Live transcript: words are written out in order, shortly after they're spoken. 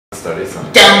study something.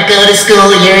 Don't go to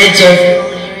school, you're a jerk.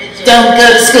 Don't go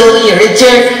to school, you're a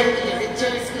jerk.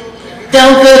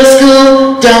 Don't go to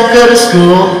school, don't go to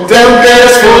school. Don't go to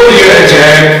school, you're a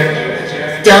jerk.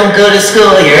 Don't go to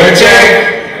school, you're a jerk.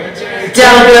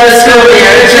 Don't go to school,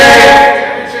 you're a jerk.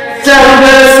 Don't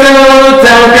go to school,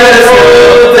 don't go to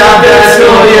school, don't go to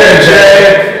school, you're a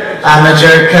jerk. I'm a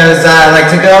jerk cause I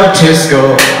like to go to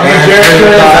school. I'm a jerk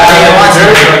cause I wants to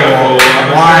school.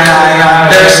 Why I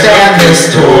understand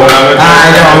this tool. I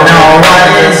don't know what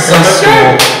is a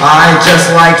school. I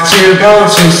just like to go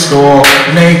to school.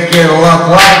 Make it look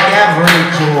like every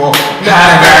cool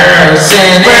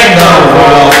person in the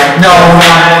world. No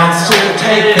one wants to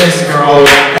take this girl.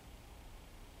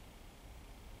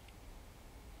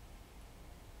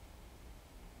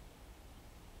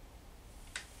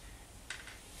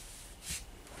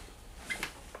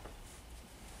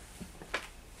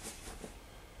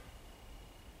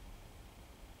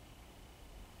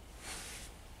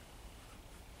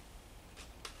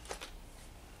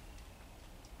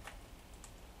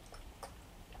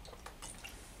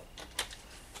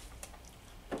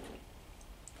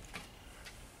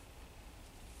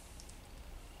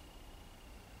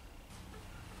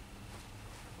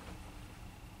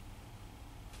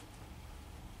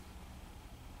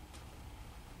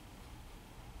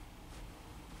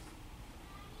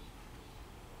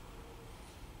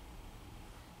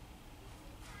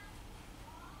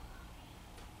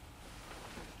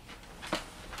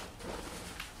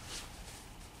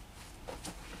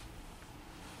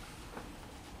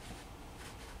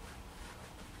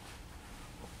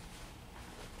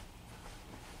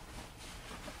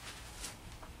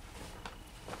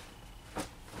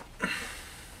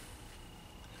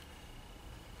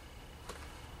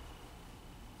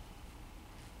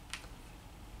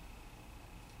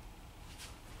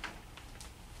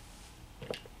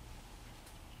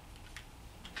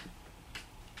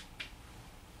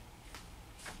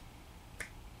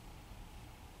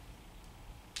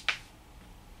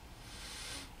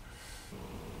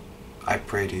 I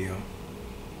pray to you.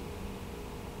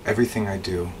 Everything I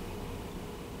do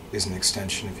is an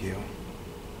extension of you.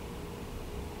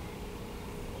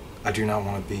 I do not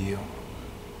want to be you.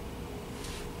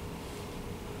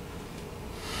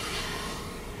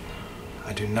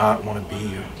 I do not want to be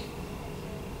you.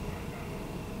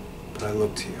 But I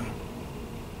look to you.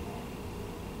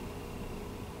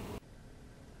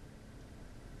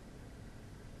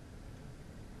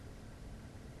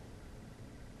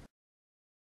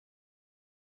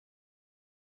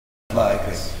 Like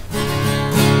us.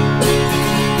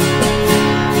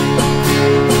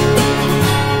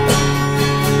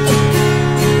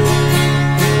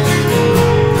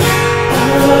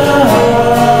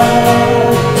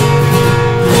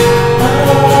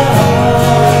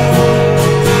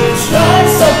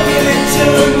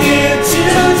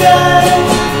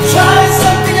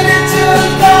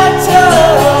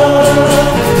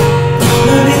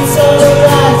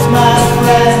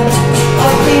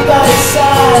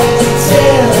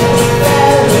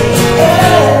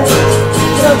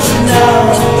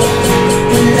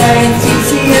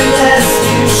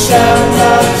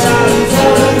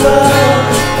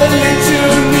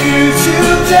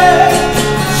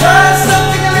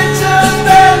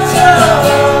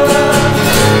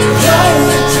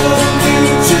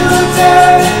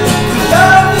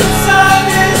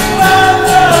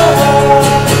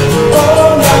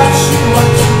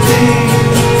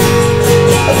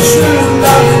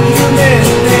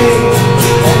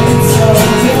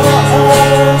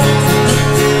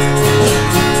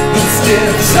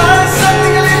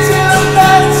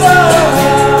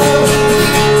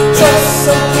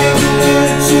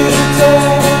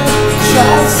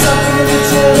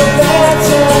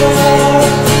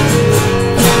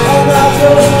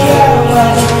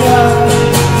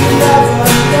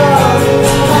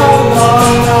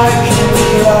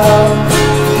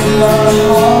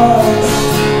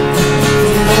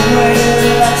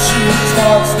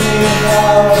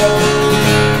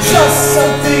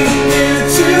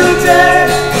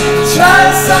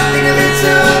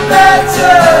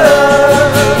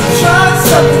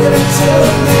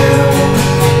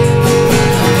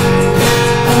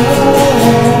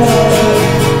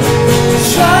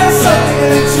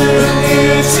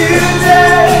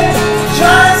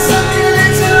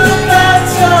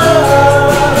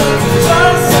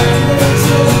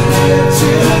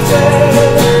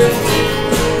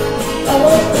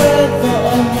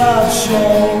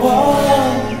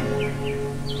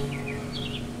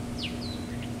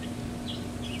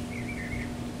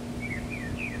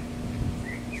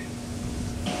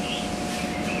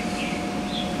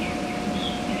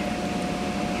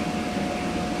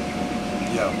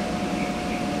 Yo.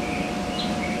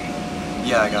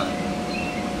 Yeah, I got it.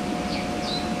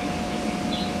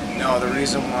 No, the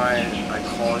reason why I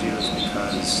called you is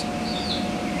because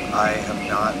I have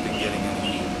not been getting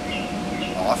any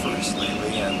offers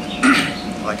lately, and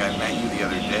like I met you the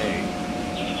other day,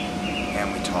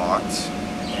 and we talked,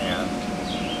 and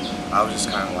I was just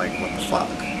kind of like, what the fuck?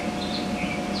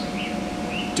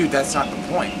 Dude, that's not the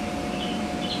point.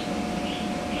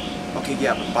 Okay,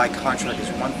 yeah, but by contract is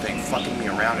one thing, fucking me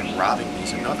around and robbing me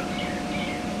is another.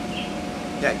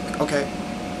 Yeah, okay.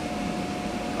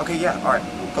 Okay, yeah, alright.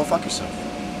 Go fuck yourself.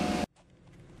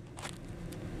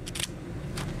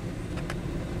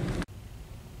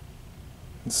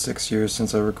 It's 6 years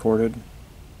since I recorded.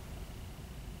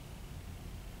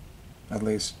 At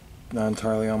least, not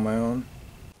entirely on my own.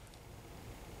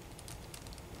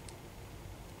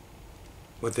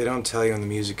 What they don't tell you in the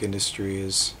music industry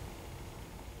is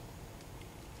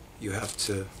you have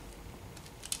to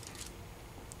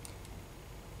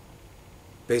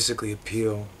basically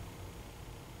appeal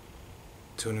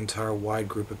to an entire wide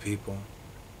group of people.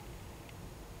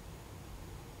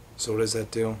 So what does that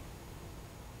do? It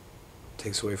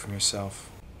takes away from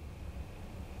yourself.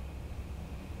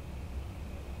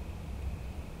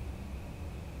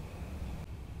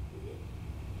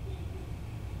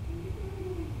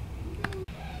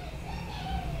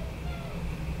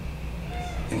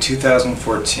 In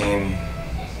 2014,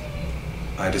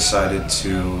 I decided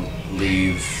to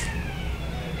leave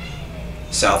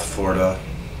South Florida,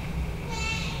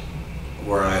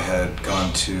 where I had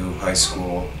gone to high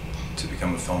school to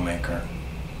become a filmmaker.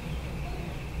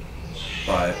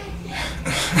 But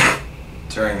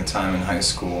during the time in high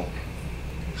school,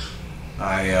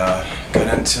 I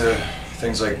got into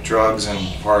things like drugs and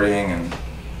partying, and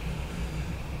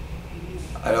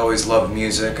I'd always loved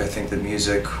music. I think that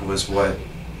music was what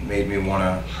made me want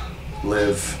to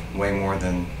live way more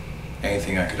than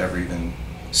anything I could ever even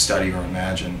study or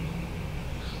imagine.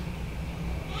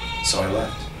 So I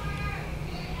left.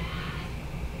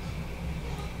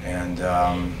 And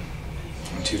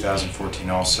in 2014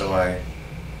 also I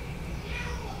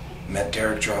met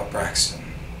Derek Drop Braxton,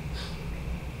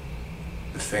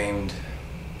 the famed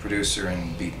producer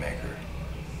and beat maker.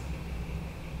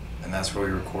 And that's where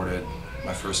we recorded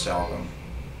my first album,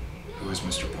 Who is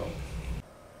Mr. Pope.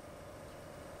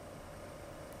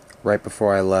 Right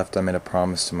before I left, I made a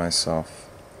promise to myself.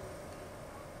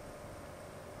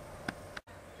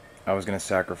 I was going to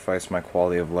sacrifice my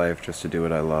quality of life just to do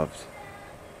what I loved.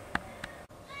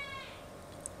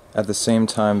 At the same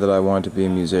time that I wanted to be a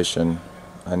musician,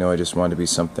 I knew I just wanted to be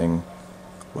something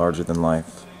larger than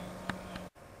life.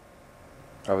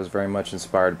 I was very much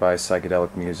inspired by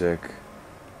psychedelic music,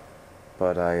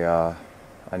 but I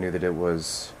knew that it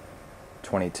was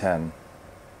 2010,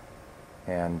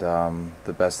 and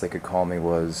the best they could call me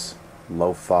was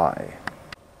lo-fi.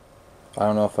 I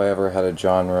don't know if I ever had a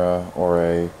genre or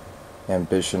a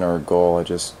ambition or a goal. I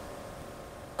just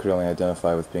could only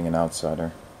identify with being an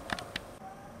outsider.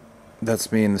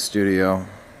 That's me in the studio,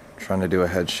 trying to do a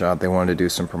headshot. They wanted to do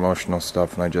some promotional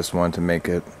stuff, and I just wanted to make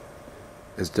it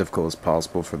as difficult as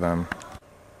possible for them.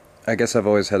 I guess I've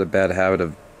always had a bad habit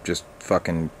of just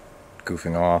fucking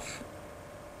goofing off.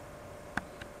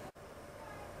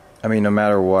 I mean, no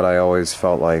matter what, I always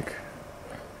felt like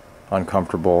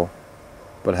uncomfortable,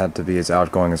 but had to be as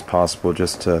outgoing as possible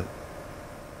just to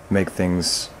make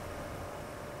things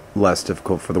less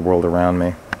difficult for the world around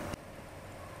me.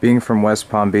 Being from West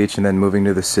Palm Beach and then moving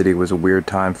to the city was a weird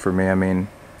time for me. I mean,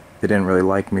 they didn't really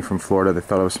like me from Florida. They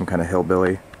thought I was some kind of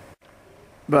hillbilly.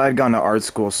 But I'd gone to art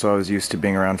school, so I was used to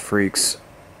being around freaks.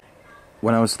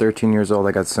 When I was 13 years old,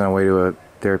 I got sent away to a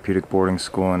therapeutic boarding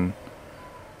school, and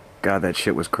God, that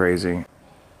shit was crazy.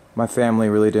 My family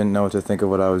really didn't know what to think of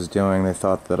what I was doing. They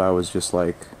thought that I was just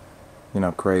like, you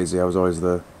know, crazy. I was always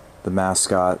the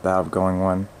mascot, the outgoing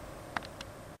one.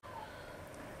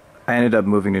 I ended up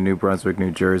moving to New Brunswick,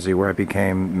 New Jersey, where I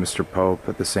became Mr. Pope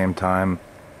at the same time.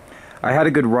 I had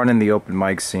a good run in the open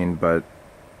mic scene, but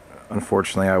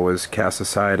unfortunately I was cast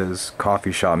aside as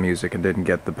coffee shop music and didn't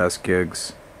get the best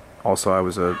gigs. Also, I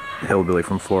was a hillbilly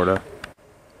from Florida.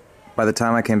 By the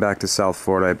time I came back to South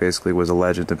Florida, I basically was a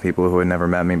legend to people who had never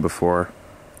met me before,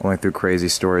 only through crazy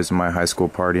stories in my high school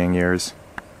partying years.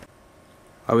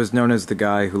 I was known as the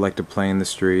guy who liked to play in the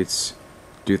streets,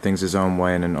 do things his own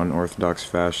way in an unorthodox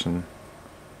fashion.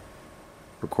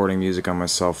 Recording music on my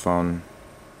cell phone,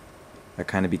 that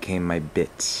kind of became my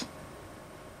bit.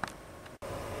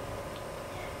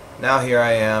 Now here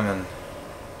I am, and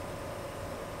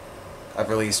I've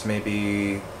released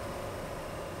maybe,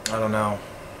 I don't know,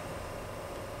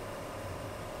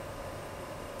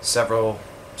 several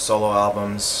solo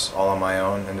albums all on my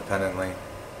own, independently.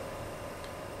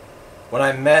 When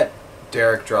I met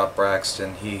Derek Drop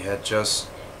Braxton, he had just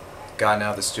gotten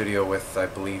out of the studio with, I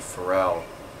believe, Pharrell.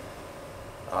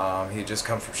 He had just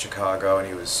come from Chicago, and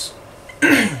he was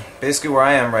basically where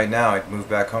I am right now. I'd moved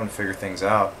back home to figure things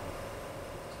out.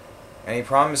 And he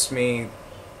promised me,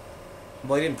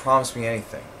 well, he didn't promise me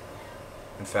anything.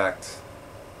 In fact,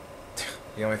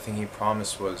 the only thing he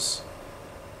promised was,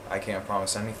 I can't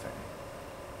promise anything.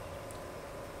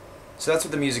 So that's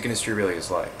what the music industry really is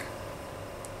like.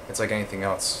 It's like anything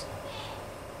else.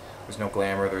 There's no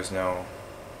glamour, it's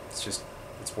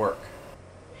work.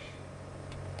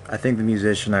 I think the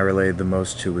musician I related the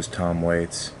most to was Tom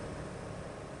Waits.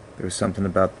 There was something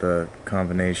about the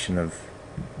combination of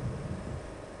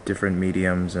different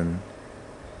mediums and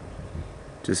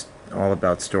just all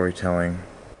about storytelling.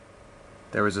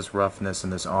 There was this roughness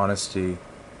and this honesty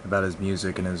about his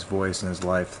music and his voice and his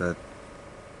life that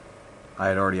I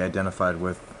had already identified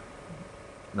with,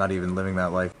 not even living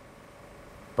that life.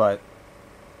 But,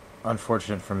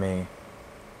 unfortunate for me,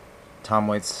 Tom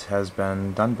Waits has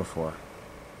been done before.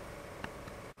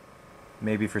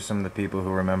 Maybe for some of the people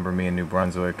who remember me in New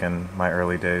Brunswick and my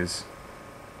early days,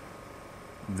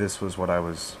 this was what I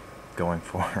was going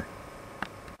for.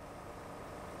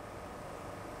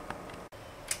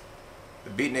 The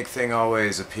beatnik thing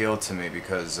always appealed to me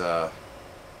because,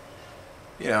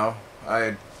 you know, I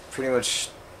had pretty much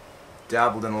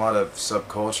dabbled in a lot of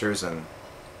subcultures and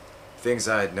things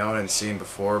I had known and seen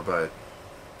before, but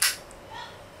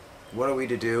what are we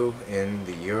to do in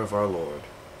the year of our Lord?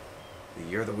 The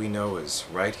year that we know is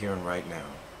right here and right now.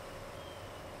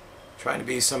 Trying to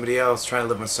be somebody else, trying to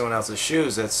live in someone else's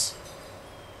shoes, it's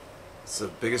the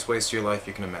biggest waste of your life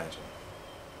you can imagine.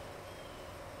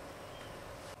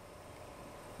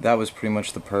 That was pretty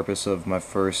much the purpose of my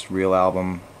first real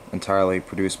album, entirely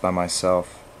produced by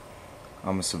myself.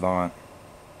 I'm a savant.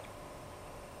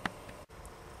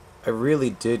 I really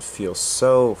did feel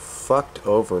so fucked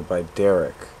over by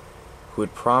Derek, who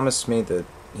had promised me that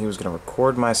he was going to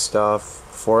record my stuff,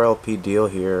 4 LP deal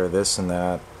here, this and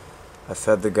that. I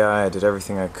fed the guy, I did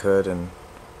everything I could, and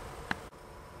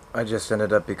I just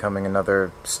ended up becoming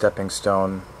another stepping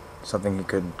stone, something he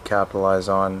could capitalize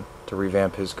on to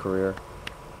revamp his career.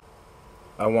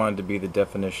 I wanted to be the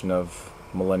definition of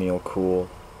millennial cool.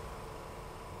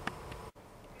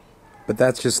 But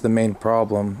that's just the main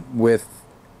problem with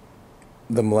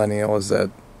the millennial, is that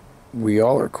we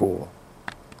all are cool.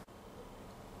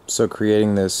 So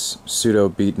creating this pseudo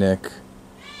beatnik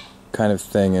kind of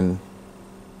thing in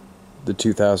the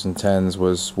 2010s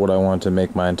was what I wanted to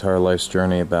make my entire life's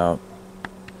journey about.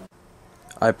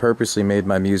 I purposely made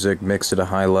my music mixed at a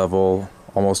high level,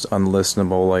 almost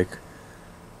unlistenable, like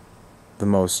the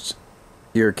most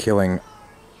ear-killing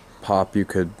pop you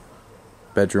could,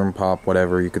 bedroom pop,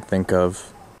 whatever you could think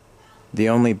of. The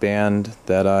only band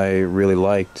that I really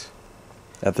liked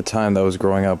at the time that I was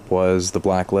growing up was the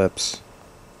Black Lips,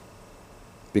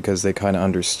 because they kind of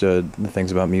understood the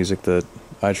things about music that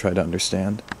I tried to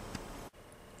understand.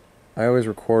 I always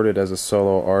recorded as a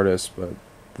solo artist, but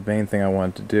the main thing I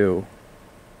wanted to do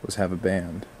was have a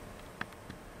band.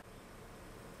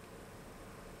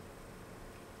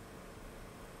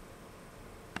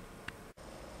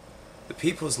 The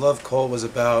People's Love Cult was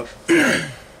about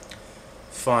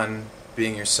fun,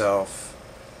 being yourself,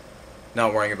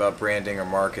 not worrying about branding or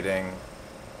marketing,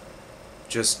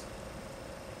 just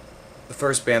the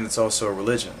first band that's also a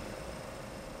religion.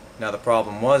 Now the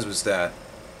problem was that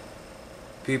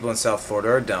people in South Florida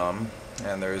are dumb,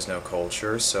 and there is no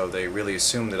culture, so they really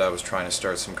assumed that I was trying to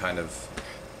start some kind of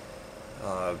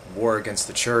war against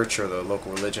the church or the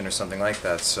local religion or something like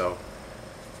that, so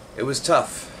it was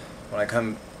tough. When I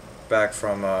come back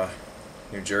from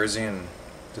New Jersey, and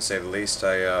to say the least,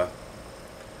 I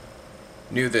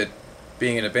knew that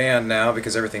being in a band now,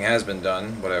 because everything has been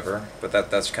done, whatever, but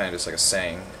that's kind of just like a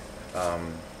saying.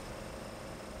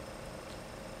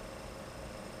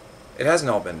 It hasn't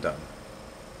all been done.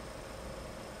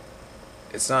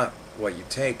 It's not what you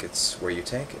take, it's where you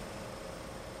take it.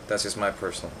 That's just my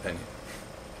personal opinion.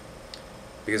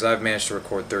 Because I've managed to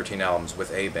record 13 albums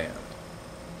with a band.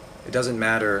 It doesn't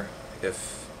matter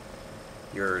if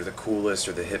you're the coolest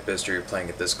or the hippest or you're playing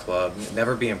at this club.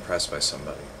 Never be impressed by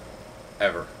somebody.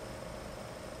 Ever.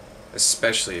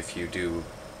 Especially if you do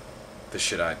the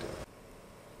shit I do.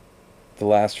 The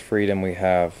last freedom we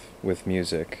have with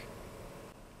music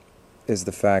is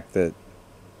the fact that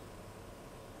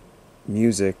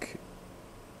music,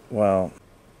 well,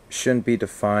 shouldn't be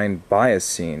defined by a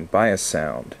scene, by a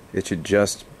sound. It should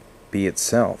just be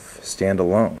itself, stand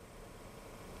alone.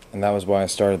 And that was why I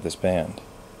started this band.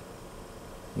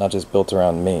 not just built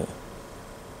around me,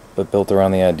 but built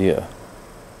around the idea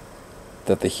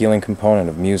that the healing component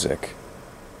of music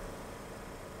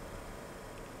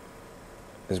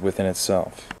is within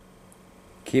itself.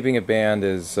 Keeping a band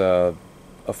is a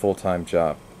full-time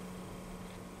job.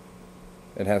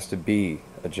 It has to be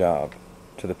a job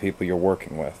to the people you're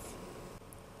working with.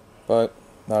 But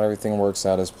not everything works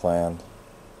out as planned.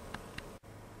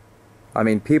 I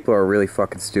mean, people are really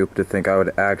fucking stupid to think I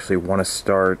would actually want to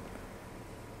start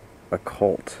a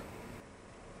cult.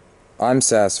 I'm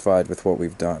satisfied with what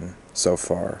we've done so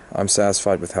far. I'm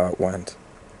satisfied with how it went.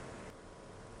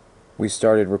 We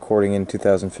started recording in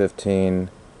 2015.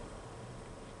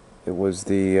 It was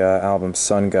the album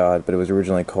Sun God, but it was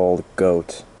originally called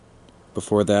Goat.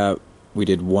 Before that, we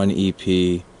did one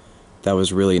EP that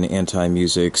was really an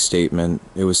anti-music statement.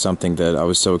 It was something that I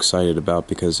was so excited about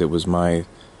because it was my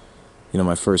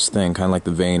first thing, kind of like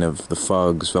the vein of the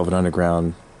Fugs, Velvet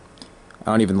Underground. I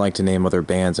don't even like to name other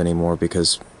bands anymore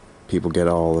because people get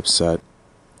all upset.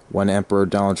 When Emperor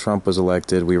Donald Trump was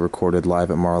elected, we recorded Live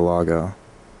at Mar-a-Lago.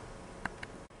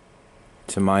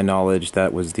 To my knowledge,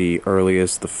 that was the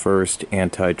first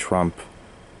anti-Trump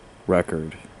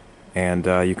record. And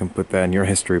you can put that in your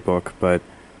history book, but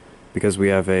because we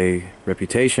have a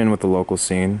reputation with the local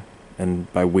scene,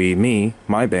 and by we, me,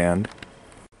 my band,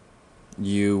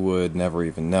 you would never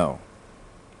even know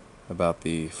about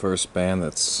the first band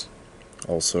that's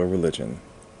also a religion,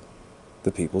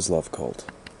 the People's Love Cult.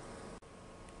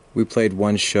 We played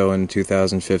one show in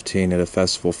 2015 at a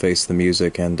festival, Face the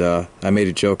Music, and I made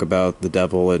a joke about the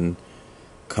devil and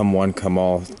come one, come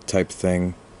all type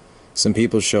thing. Some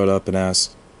people showed up and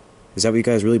asked, "Is that what you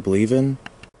guys really believe in?"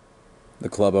 The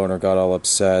club owner got all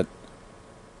upset,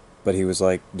 but he was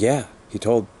like, "Yeah." He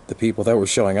told the people that were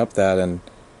showing up that, and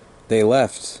they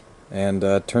left, and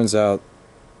turns out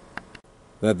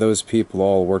that those people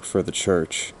all worked for the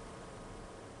church.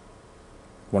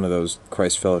 One of those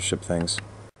Christ Fellowship things.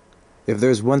 If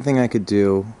there's one thing I could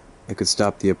do, it could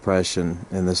stop the oppression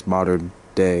in this modern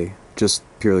day, just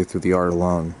purely through the art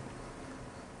alone.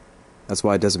 That's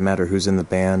why it doesn't matter who's in the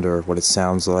band or what it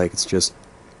sounds like, it's just,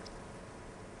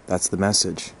 that's the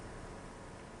message.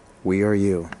 We are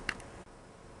you.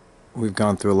 We've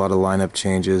gone through a lot of lineup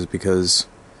changes because,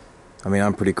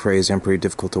 I'm pretty crazy, I'm pretty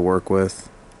difficult to work with.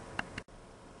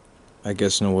 I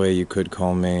guess in a way you could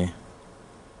call me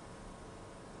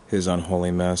his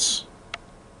unholy mess,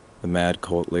 the mad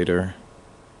cult leader,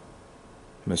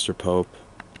 Mr. Pope.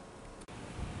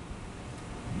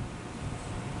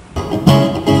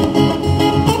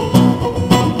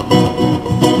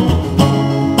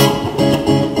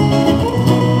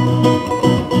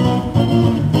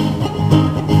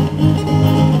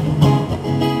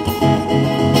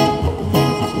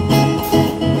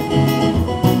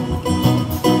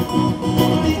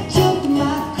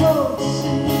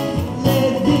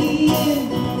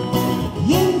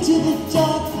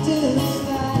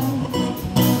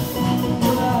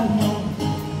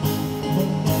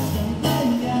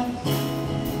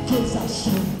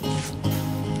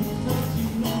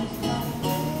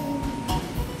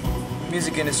 The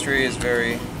music industry is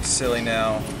very silly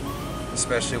now,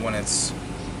 especially when it's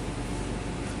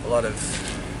a lot of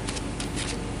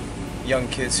young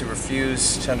kids who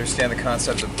refuse to understand the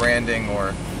concept of branding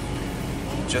or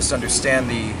just understand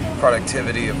the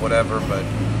productivity of whatever. But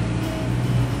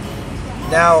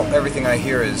now everything I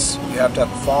hear is you have to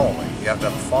have a following, you have to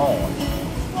have a following.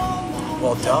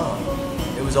 Well, duh,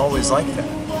 it was always like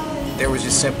that. There was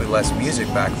just simply less music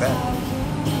back then.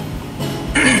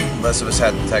 Less of us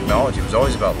had the technology. It was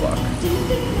always about luck.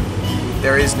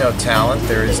 There is no talent.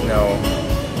 There is no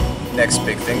next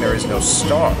big thing. There is no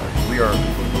star. We're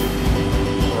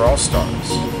all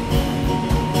stars.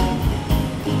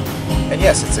 And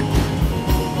yes, it's a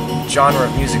genre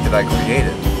of music that I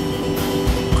created,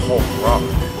 cult rock,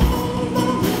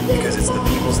 because it's the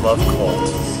People's Love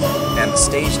Cult, and the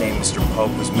stage name Mr.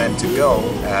 Pope was meant to go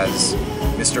as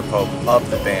Mr. Pope of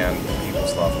the band The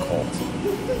People's Love Cult.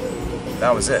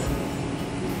 That was it.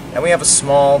 And we have a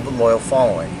small but loyal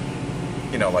following.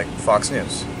 You know, like Fox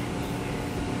News.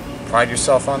 Pride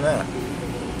yourself on that.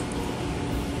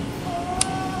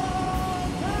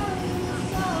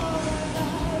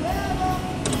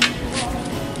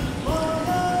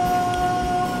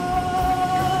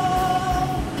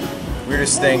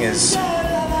 Weirdest thing is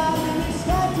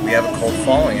we have a cult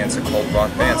following and it's a cult rock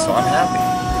band, so I'm happy.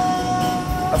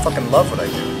 I fucking love what I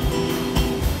do.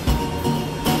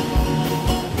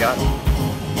 Got it.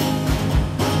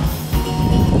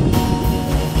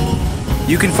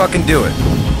 You can fucking do it.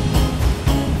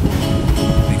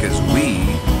 Because we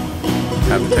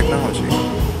have the technology.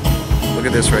 Look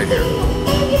at this right here.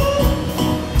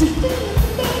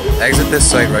 Exit this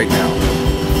site right now.